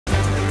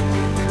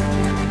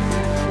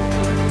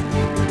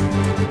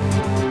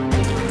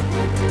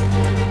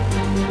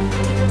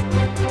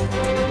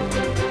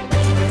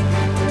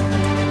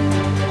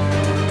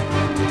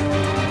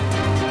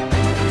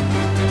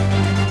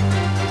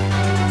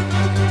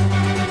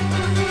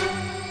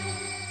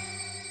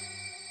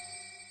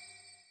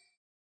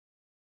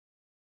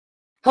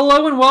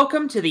Hello and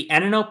welcome to the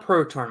NNL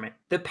Pro Tournament.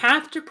 The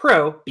path to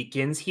pro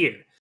begins here.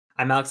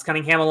 I'm Alex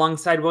Cunningham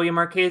alongside William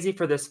Marchese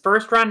for this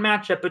first round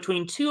matchup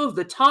between two of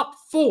the top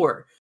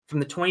four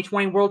from the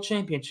 2020 World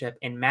Championship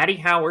in Mady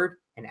Howard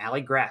and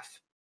Allie Greff.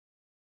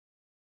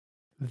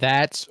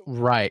 That's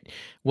right.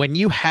 When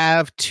you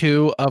have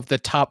two of the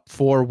top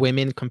four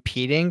women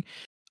competing,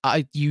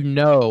 you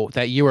know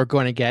that you are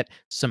going to get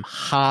some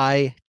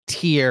high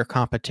tier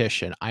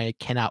competition. I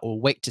cannot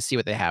wait to see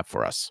what they have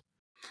for us.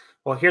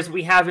 Well, here's what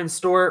we have in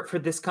store for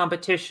this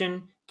competition,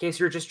 in case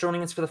you're just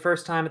joining us for the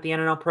first time at the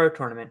NNL Pro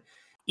Tournament.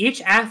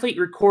 Each athlete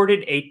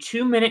recorded a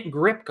 2-minute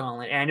grip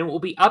gauntlet, and it will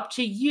be up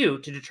to you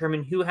to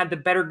determine who had the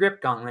better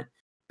grip gauntlet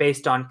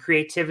based on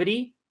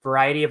creativity,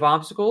 variety of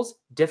obstacles,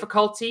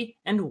 difficulty,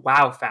 and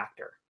wow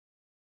factor.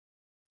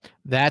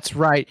 That's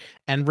right.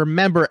 And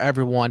remember,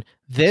 everyone,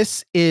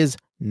 this is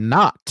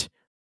not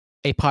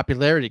a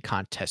popularity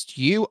contest.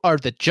 You are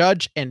the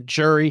judge and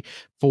jury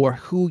for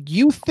who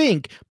you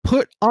think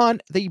put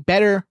on the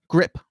better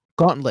grip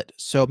gauntlet.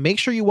 So make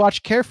sure you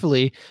watch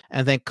carefully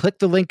and then click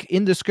the link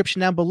in the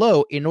description down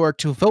below in order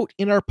to vote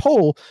in our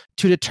poll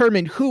to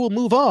determine who will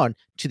move on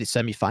to the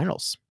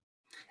semifinals.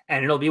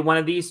 And it'll be one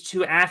of these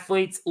two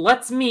athletes.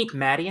 Let's meet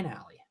Mady and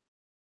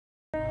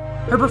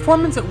Allie. Her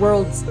performance at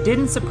Worlds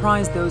didn't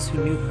surprise those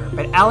who knew her,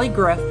 but Allie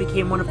Greff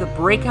became one of the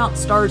breakout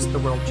stars at the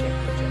World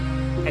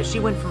Championship, as she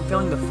went from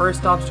failing the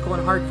first obstacle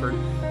in Hartford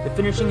to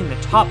finishing in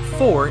the top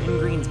 4 in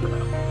Greensboro.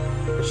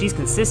 But she's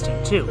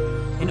consistent too.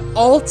 In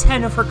all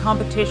 10 of her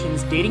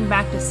competitions dating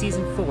back to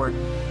Season 4,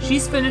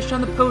 she's finished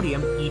on the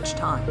podium each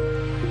time.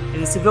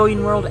 In the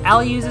civilian world,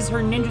 Allie uses her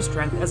ninja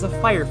strength as a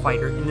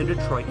firefighter in the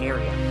Detroit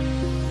area.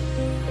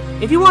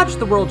 If you watched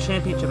the World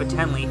Championship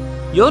intently,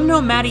 you'll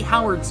know Mady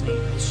Howard's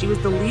name, as she was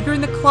the leader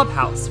in the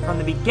clubhouse from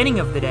the beginning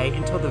of the day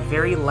until the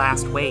very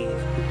last wave.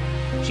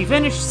 She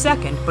finished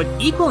second, but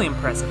equally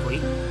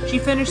impressively, she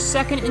finished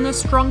second in the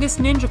strongest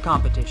ninja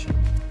competition,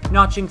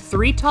 notching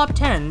 3 top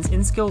 10s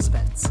in skills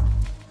events.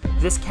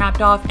 This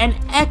capped off an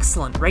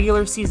excellent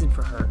regular season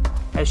for her,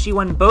 as she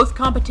won both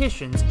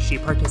competitions she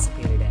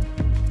participated in.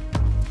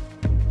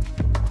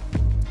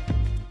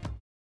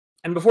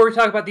 And before we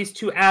talk about these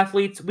two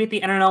athletes, we at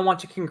the NNL want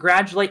to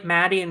congratulate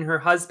Mady and her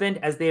husband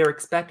as they are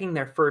expecting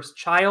their first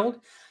child.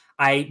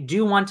 I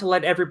do want to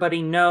let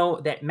everybody know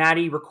that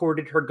Mady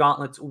recorded her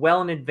gauntlets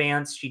well in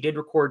advance. She did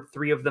record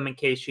 3 of them in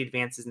case she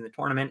advances in the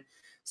tournament.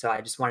 So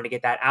I just wanted to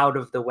get that out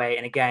of the way.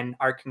 And again,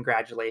 our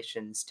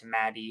congratulations to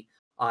Mady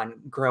on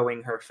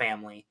growing her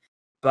family.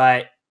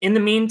 But in the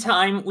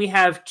meantime, we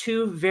have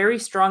 2 very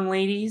strong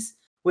ladies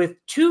with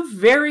 2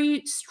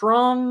 very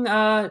strong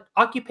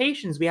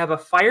occupations. We have a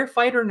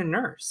firefighter and a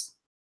nurse.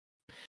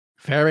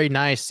 Very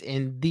nice.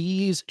 In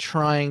these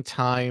trying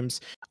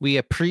times, we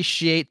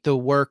appreciate the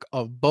work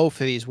of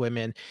both of these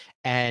women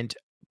and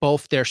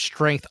both their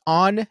strength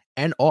on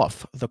and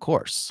off the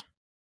course.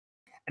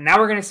 And now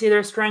we're going to see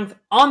their strength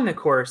on the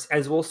course,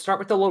 as we'll start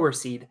with the lower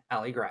seed,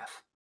 Allie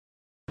Greff.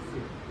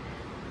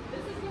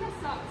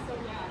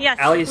 Yes,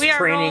 Allie's we are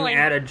training rolling.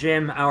 at a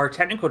gym our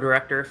technical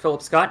director,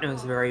 Philip Scott,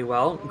 knows very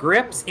well.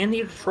 Grips in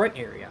the Detroit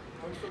area.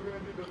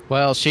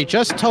 Well, she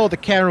just told the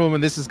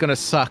camerawoman this is going to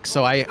suck,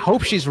 so I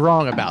hope she's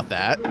wrong about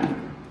that.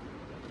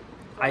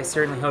 I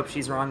certainly hope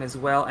she's wrong as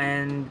well.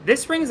 And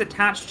this ring is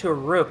attached to a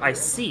rope, I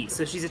see.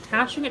 So she's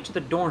attaching it to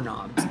the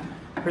doorknobs.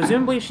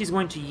 Presumably she's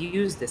going to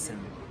use this in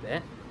a little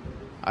bit.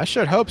 I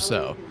should hope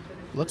so.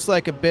 Looks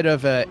like a bit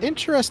of an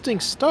interesting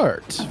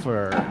start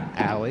for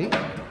Allie.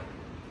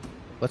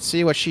 Let's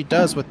see what she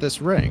does with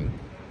this ring.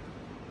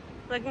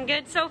 Looking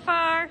good so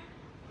far.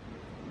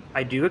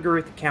 I do agree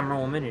with the camera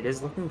woman. It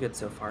is looking good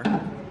so far.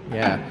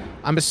 Yeah.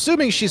 I'm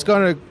assuming she's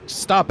going to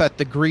stop at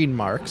the green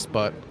marks,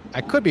 but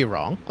I could be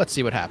wrong. Let's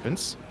see what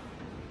happens.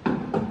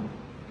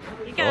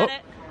 You got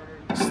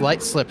it.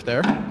 Slight slip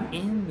there.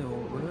 In the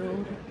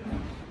world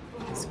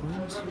is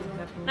going to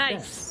happen.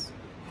 Nice.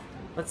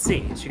 Let's see.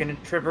 Is she going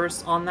to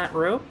traverse on that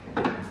rope?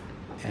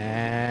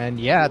 And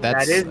yeah,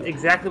 that is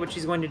exactly what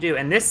she's going to do.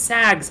 And this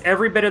sags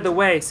every bit of the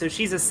way, so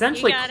she's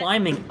essentially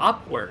climbing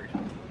upward.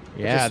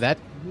 Yeah, that's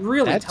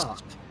really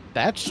tough.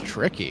 That's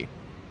tricky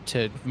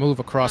to move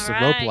across the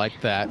rope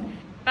like that.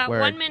 About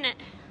 1 minute.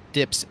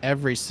 Dips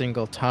every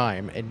single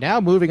time. And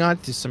now moving on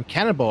to some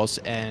cannonballs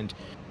and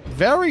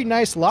very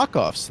nice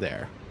lockoffs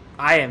there.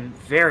 I am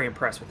very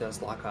impressed with those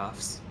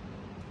lockoffs.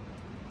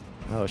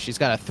 Oh, she's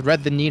got to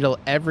thread the needle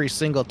every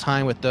single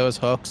time with those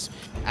hooks.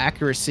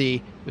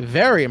 Accuracy,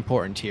 very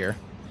important here.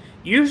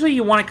 Usually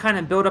you want to kind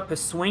of build up a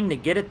swing to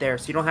get it there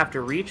so you don't have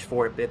to reach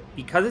for it, but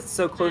because it's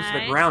so close to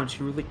the ground,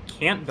 she really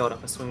can't build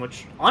up a swing,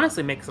 which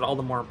honestly makes it all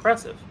the more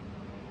impressive.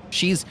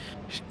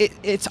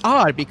 It's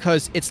odd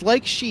because it's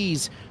like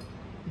she's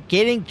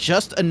getting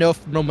just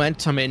enough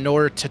momentum in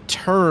order to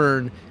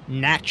turn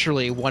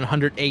naturally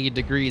 180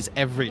 degrees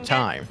every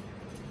time.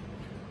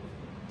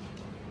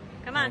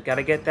 Come on.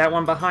 Gotta get that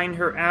one behind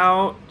her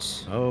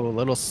out. Oh, a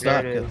little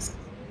stuck. There it is.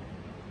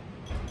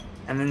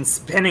 And then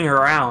spinning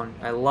around.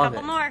 I love it.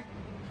 Couple more.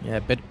 Yeah,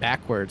 a bit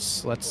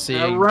backwards. Let's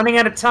see. Running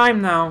out of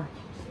time, though.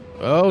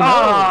 Oh,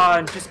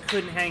 no. Just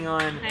couldn't hang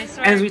on. Nice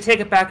And as work. we take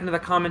it back into the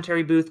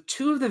commentary booth,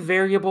 2 of the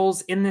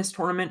variables in this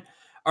tournament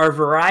are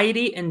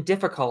variety and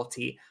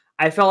difficulty.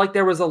 I felt like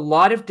there was a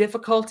lot of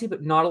difficulty,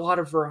 but not a lot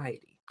of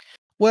variety.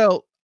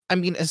 Well, I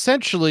mean,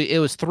 essentially, it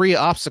was 3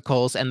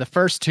 obstacles, and the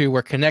first 2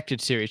 were connected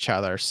to each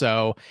other.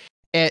 So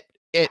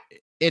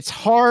it's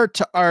hard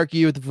to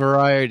argue the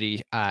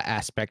variety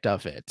aspect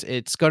of it.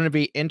 It's going to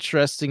be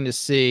interesting to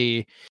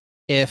see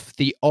if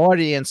the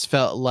audience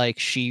felt like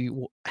she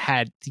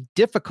had the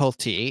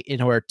difficulty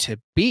in order to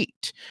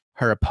beat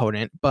her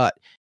opponent. But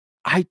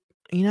I'm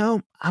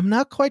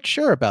not quite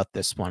sure about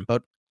this one.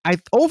 But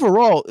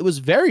overall, it was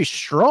very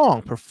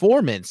strong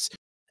performance.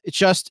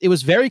 It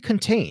was very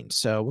contained.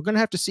 So we're going to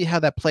have to see how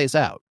that plays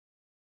out.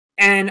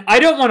 And I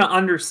don't want to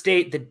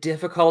understate the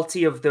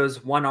difficulty of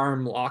those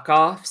one-arm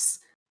lock-offs.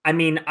 I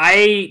mean,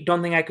 I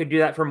don't think I could do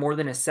that for more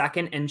than a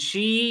second, and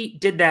she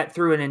did that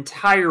through an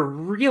entire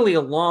really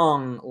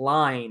long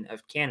line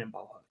of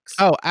cannonball hooks.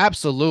 Oh,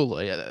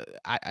 absolutely.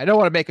 I don't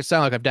want to make it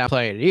sound like I'm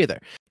downplaying it either.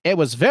 It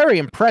was very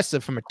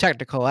impressive from a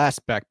technical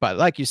aspect, but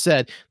like you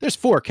said, there's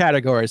 4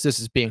 categories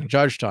this is being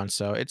judged on,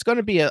 so it's going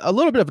to be a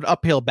little bit of an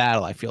uphill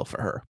battle, I feel, for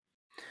her.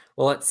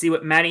 Well, let's see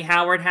what Mady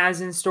Howard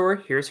has in store.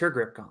 Here's her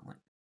grip gauntlet.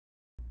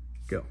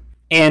 Go.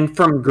 And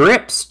from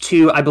grips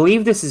to, I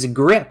believe this is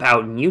grip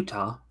out in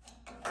Utah.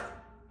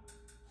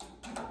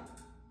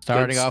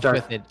 Starting off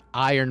with an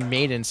Iron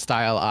Maiden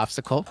style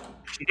obstacle.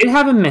 She did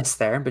have a miss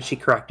there, but she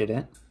corrected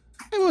it.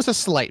 It was a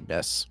slight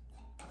miss.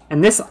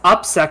 And this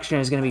up section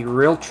is going to be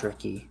real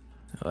tricky.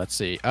 Let's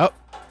see. Oh.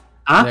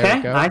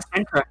 Okay, nice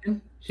and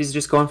corrected. She's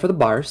just going for the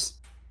bars.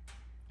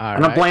 All I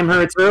don't right. blame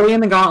her. It's early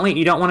in the gauntlet.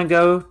 You don't want to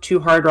go too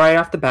hard right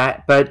off the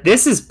bat, but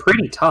this is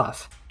pretty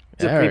tough.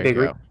 It's a pretty big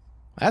go.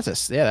 That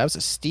was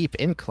a steep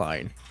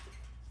incline.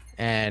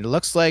 And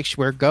looks like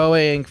we're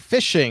going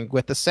fishing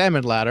with the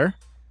salmon ladder.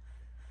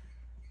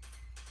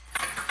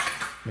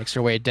 Makes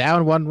her way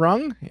down 1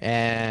 rung,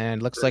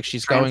 and looks like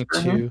she's going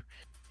to...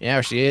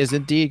 Yeah, she is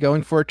indeed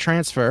going for a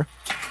transfer.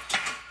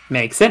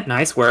 Makes it.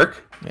 Nice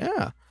work.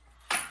 Yeah.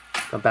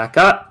 Go back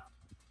up.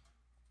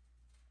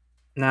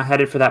 Now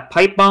headed for that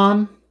pipe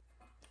bomb.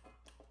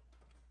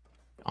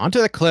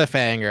 Onto the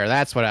cliffhanger.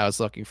 That's what I was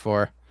looking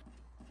for.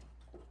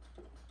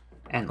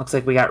 And it looks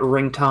like we got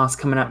ring toss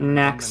coming up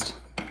next.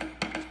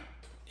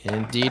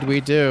 Indeed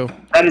we do.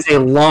 That is a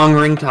long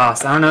ring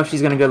toss. I don't know if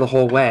she's going to go the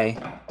whole way.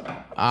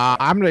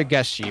 I'm going to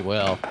guess she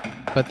will.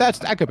 But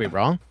that could be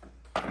wrong.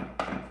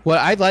 What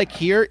I like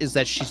here is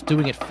that she's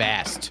doing it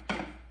fast.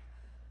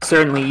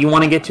 Certainly, you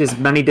want to get to as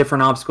many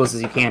different obstacles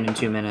as you can in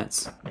 2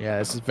 minutes. Yeah,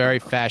 this is very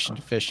fashion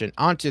efficient.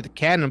 Onto the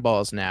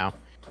cannonballs now.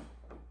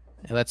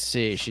 And let's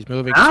see, she's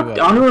moving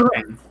onto a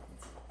ring.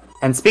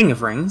 And speaking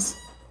of rings,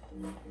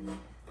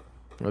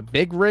 from a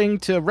big ring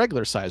to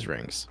regular size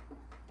rings.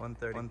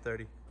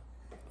 130.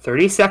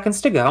 30 seconds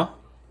to go.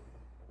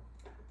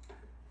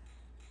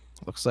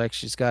 Looks like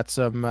she's got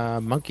some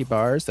monkey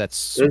bars that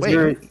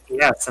swing.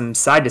 Some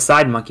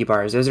side-to-side monkey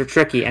bars. Those are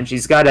tricky. And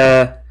she's got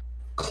a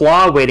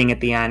claw waiting at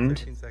the end.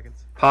 15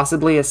 seconds.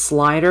 Possibly a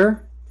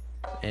slider.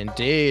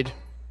 Indeed.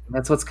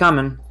 That's what's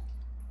coming.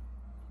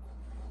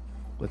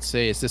 Let's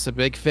see, is this a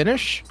big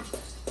finish?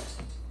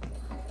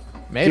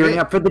 Maybe. Gearing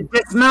up for the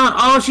dismount.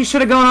 Oh, she should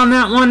have gone on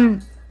that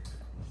one.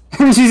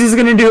 She's just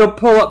going to do a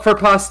pull-up for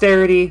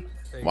posterity.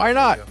 Why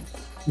not?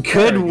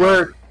 Good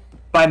work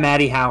by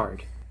Mady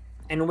Howard.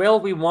 And Will,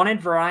 we wanted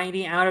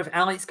variety out of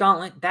Allie's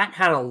gauntlet. That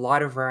had a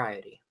lot of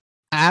variety.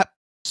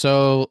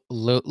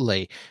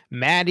 Absolutely.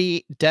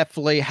 Mady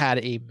definitely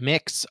had a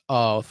mix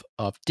of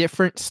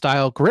different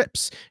style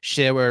grips.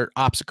 There were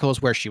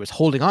obstacles where she was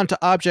holding onto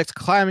objects,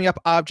 climbing up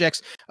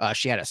objects.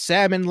 She had a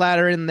salmon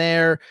ladder in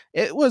there.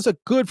 It was a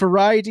good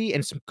variety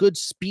and some good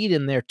speed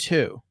in there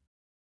too.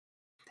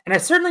 And I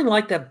certainly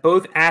like that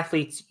both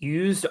athletes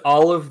used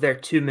all of their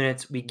 2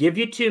 minutes. We give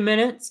you 2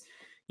 minutes.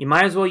 You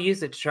might as well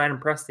use it to try and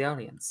impress the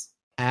audience.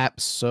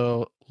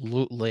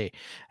 Absolutely.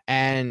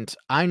 And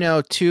I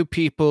know 2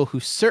 people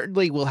who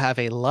certainly will have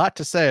a lot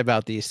to say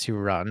about these 2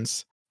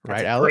 runs.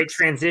 Right, Alex? Great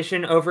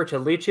transition over to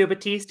Lucio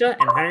Batista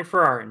and Henry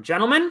Ferrarin.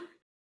 Gentlemen?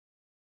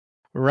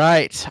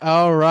 Right.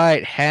 All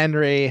right,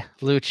 Henry,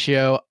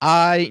 Lucio.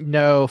 I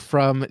know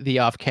from the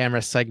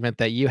off-camera segment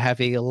that you have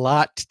a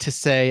lot to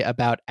say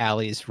about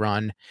Allie's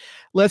run.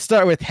 Let's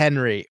start with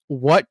Henry.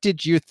 What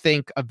did you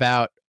think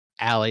about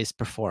Allie's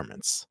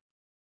performance?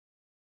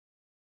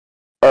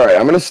 All right,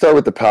 I'm going to start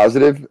with the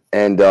positive,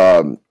 and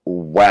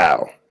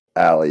wow,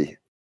 Allie,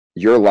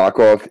 your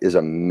lock-off is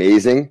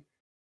amazing.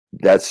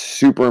 That's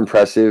super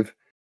impressive.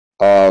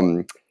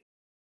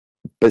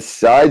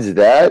 Besides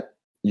that,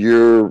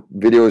 your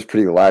video is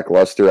pretty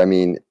lackluster. I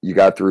mean, you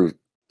got through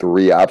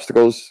 3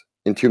 obstacles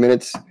in 2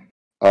 minutes.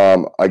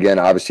 Again,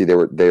 obviously,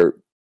 the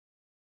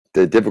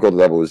difficulty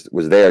level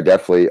was there,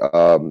 definitely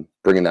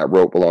bringing that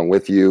rope along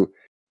with you,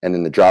 and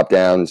then the drop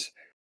downs.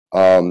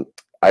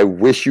 I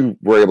wish you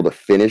were able to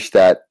finish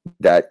that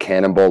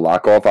cannonball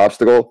lock-off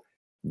obstacle.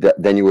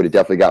 Then you would have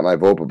definitely got my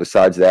vote. But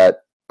besides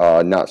that,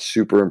 not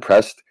super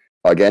impressed.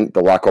 Again, the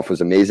lock-off was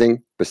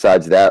amazing.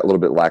 Besides that, a little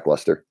bit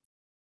lackluster.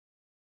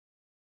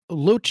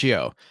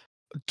 Lucio,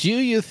 do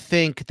you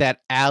think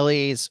that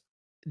Allie's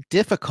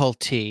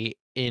difficulty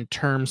in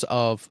terms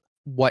of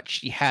what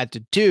she had to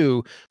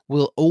do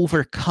will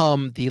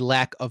overcome the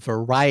lack of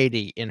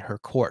variety in her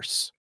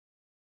course?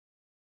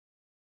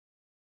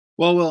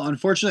 Well,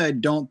 unfortunately, I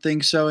don't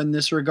think so in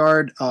this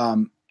regard.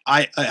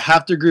 I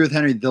have to agree with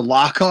Henry. The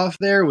lock off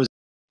there was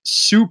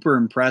super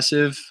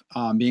impressive,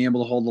 being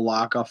able to hold the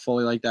lock off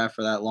fully like that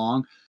for that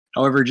long.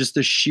 However, just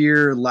the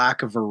sheer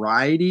lack of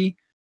variety,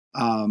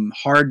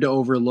 hard to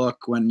overlook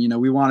when,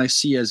 we want to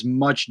see as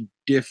much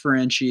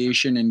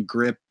differentiation and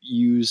grip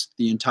used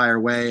the entire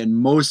way. And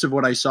most of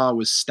what I saw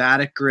was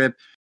static grip,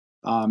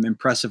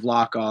 impressive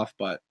lock off,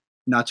 but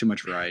not too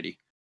much variety.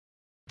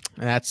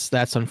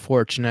 That's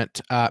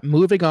unfortunate.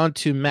 Moving on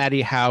to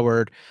Mady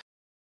Howard.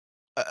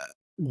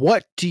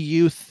 What do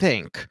you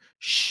think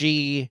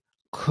she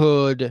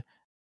could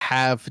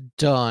have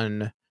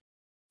done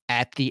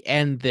at the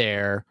end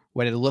there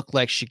when it looked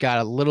like she got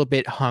a little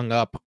bit hung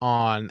up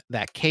on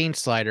that cane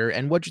slider?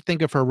 And what'd you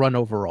think of her run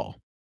overall?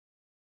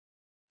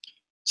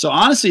 So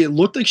honestly, it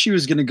looked like she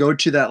was going to go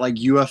to that like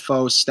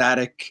UFO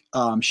static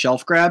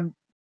shelf grab.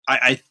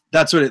 I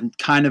that's what it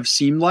kind of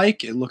seemed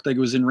like. It looked like it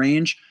was in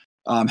range.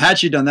 Had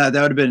she done that,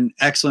 that would have been an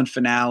excellent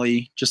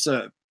finale. Just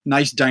a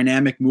nice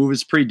dynamic move.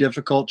 It's pretty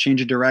difficult.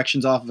 Change of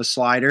directions off of a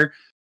slider.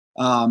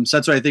 So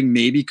that's what I think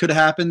maybe could have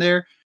happened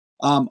there.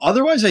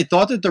 Otherwise, I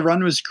thought that the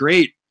run was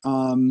great.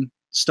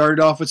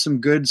 Started off with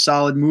some good,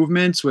 solid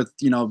movements with,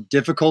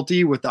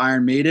 difficulty with the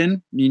Iron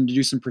Maiden, needing to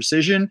do some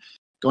precision.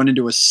 Going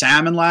into a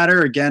salmon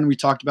ladder. Again, we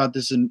talked about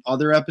this in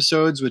other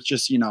episodes with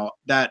just,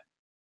 that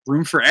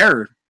room for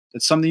error.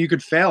 That's something you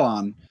could fail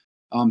on.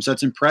 So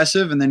that's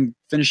impressive. And then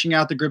finishing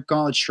out the grip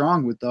gauntlet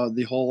strong with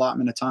the whole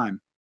allotment of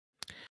time.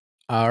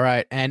 All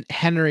right. And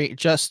Henry,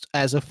 just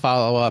as a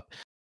follow-up,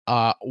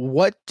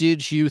 what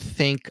did you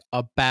think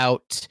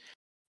about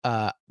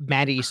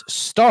Maddie's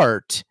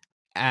start?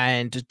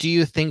 And do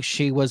you think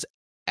she was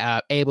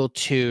able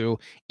to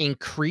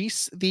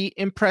increase the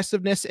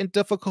impressiveness and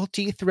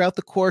difficulty throughout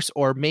the course,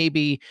 or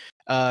maybe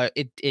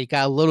it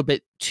got a little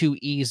bit too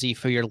easy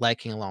for your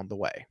liking along the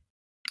way?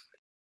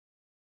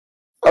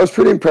 I was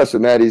pretty impressed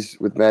with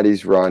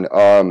Maddie's run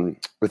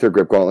with her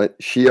grip gauntlet.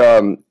 She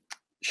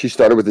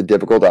started with a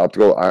difficult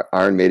optical.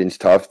 Iron Maiden's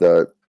tough.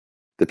 The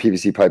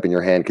PVC pipe in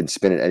your hand can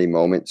spin at any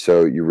moment,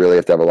 so you really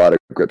have to have a lot of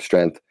grip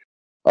strength,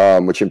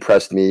 which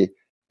impressed me.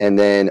 And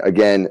then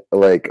again,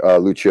 like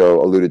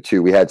Lucio alluded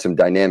to, we had some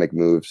dynamic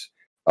moves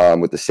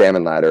with the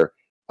salmon ladder.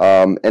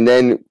 And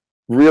then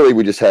really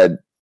we just had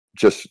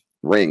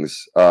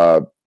rings,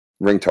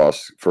 ring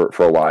toss for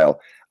a while.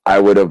 I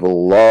would have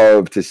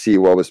loved to see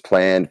what was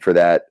planned for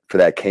that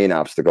cane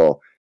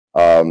obstacle.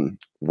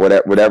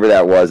 Whatever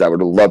that was, I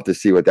would have loved to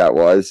see what that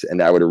was,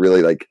 and that would have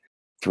really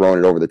thrown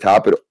it over the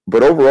top.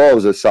 But overall, it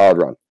was a solid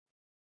run.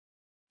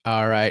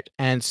 All right.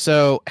 And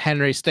so,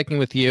 Henry, sticking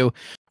with you,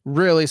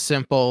 really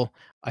simple.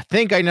 I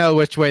think I know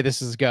which way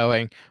this is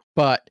going,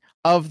 but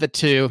of the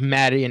two,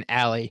 Mady and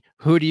Allie,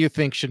 who do you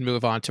think should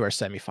move on to our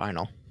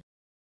semifinal?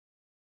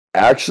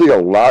 Actually,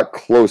 a lot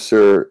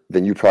closer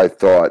than you probably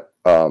thought.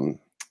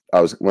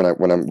 When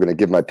I'm going to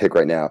give my pick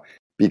right now,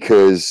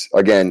 because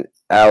again,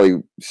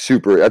 Allie,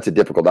 that's a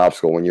difficult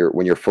obstacle when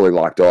you're fully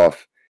locked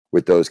off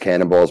with those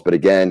cannonballs. But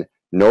again,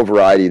 no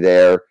variety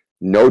there,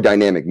 no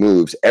dynamic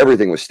moves.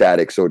 Everything was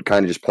static, so it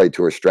kind of just played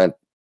to her strength.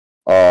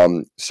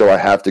 So I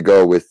have to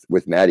go with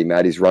Mady.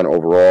 Maddie's run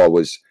overall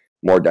was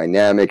more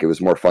dynamic. It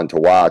was more fun to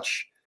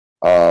watch,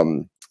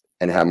 and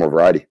have more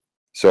variety.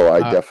 So I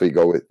definitely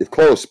go with, it's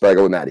close, but I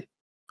go with Mady.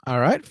 All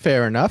right,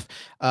 fair enough.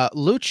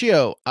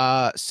 Lucio,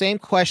 same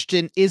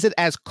question. Is it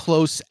as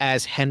close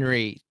as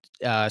Henry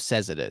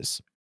says it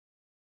is?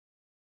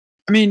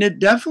 I mean, it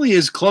definitely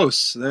is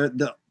close.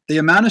 The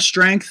amount of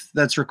strength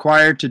that's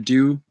required to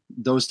do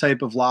those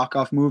type of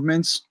lock-off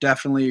movements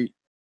definitely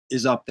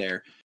is up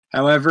there.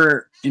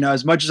 However,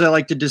 as much as I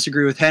like to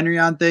disagree with Henry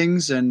on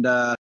things and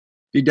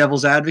be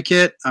devil's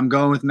advocate, I'm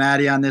going with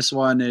Mady on this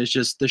one. It's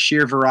just the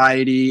sheer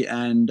variety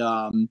and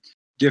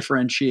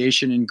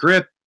differentiation in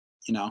grip,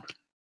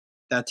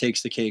 that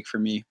takes the cake for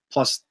me.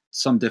 Plus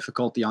some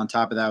difficulty on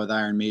top of that with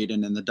Iron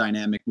Maiden and the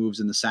dynamic moves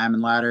in the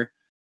salmon ladder.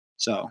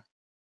 So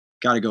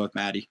got to go with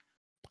Mady.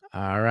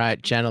 All right,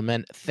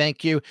 gentlemen,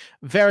 thank you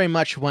very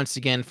much once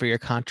again for your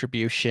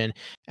contribution.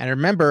 And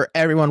remember,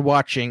 everyone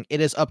watching, it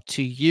is up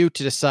to you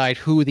to decide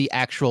who the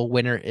actual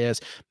winner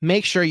is.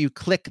 Make sure you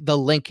click the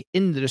link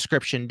in the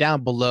description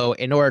down below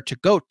in order to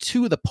go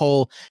to the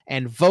poll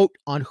and vote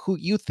on who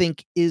you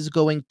think is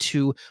going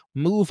to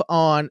move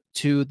on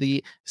to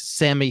the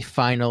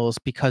semifinals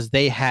because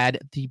they had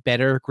the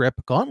better grip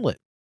gauntlet.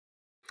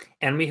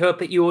 And we hope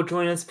that you will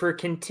join us for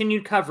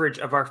continued coverage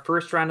of our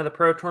first round of the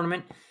Pro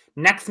Tournament.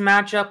 Next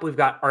matchup, we've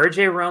got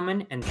RJ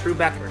Roman and True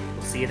Becker.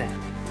 We'll see you then.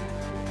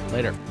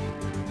 Later.